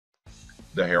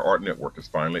The Hair Art Network is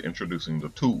finally introducing the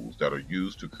tools that are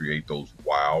used to create those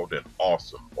wild and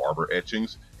awesome barber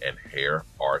etchings and hair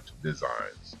art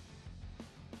designs.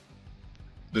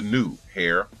 The new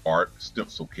Hair Art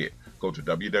Stencil Kit. Go to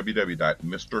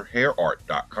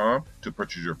www.MrHairArt.com to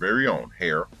purchase your very own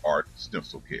Hair Art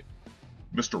Stencil Kit.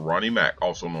 Mr. Ronnie Mac,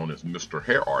 also known as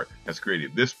MrHairArt, has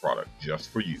created this product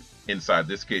just for you. Inside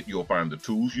this kit, you'll find the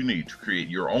tools you need to create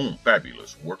your own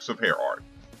fabulous works of hair art.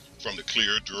 From the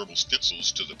clear, durable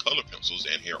stencils to the color pencils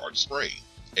and hair art spray,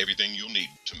 everything you'll need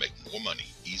to make more money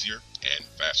easier and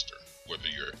faster, whether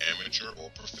you're amateur or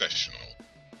professional.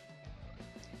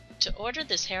 To order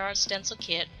this Hair Art Stencil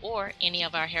Kit or any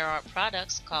of our hair art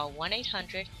products, call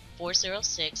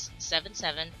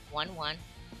 1-800-406-7711,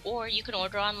 or you can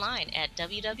order online at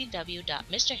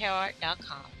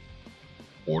www.MrHairArt.com.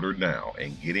 Order now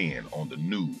and get in on the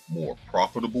new, more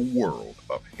profitable world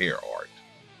of hair art.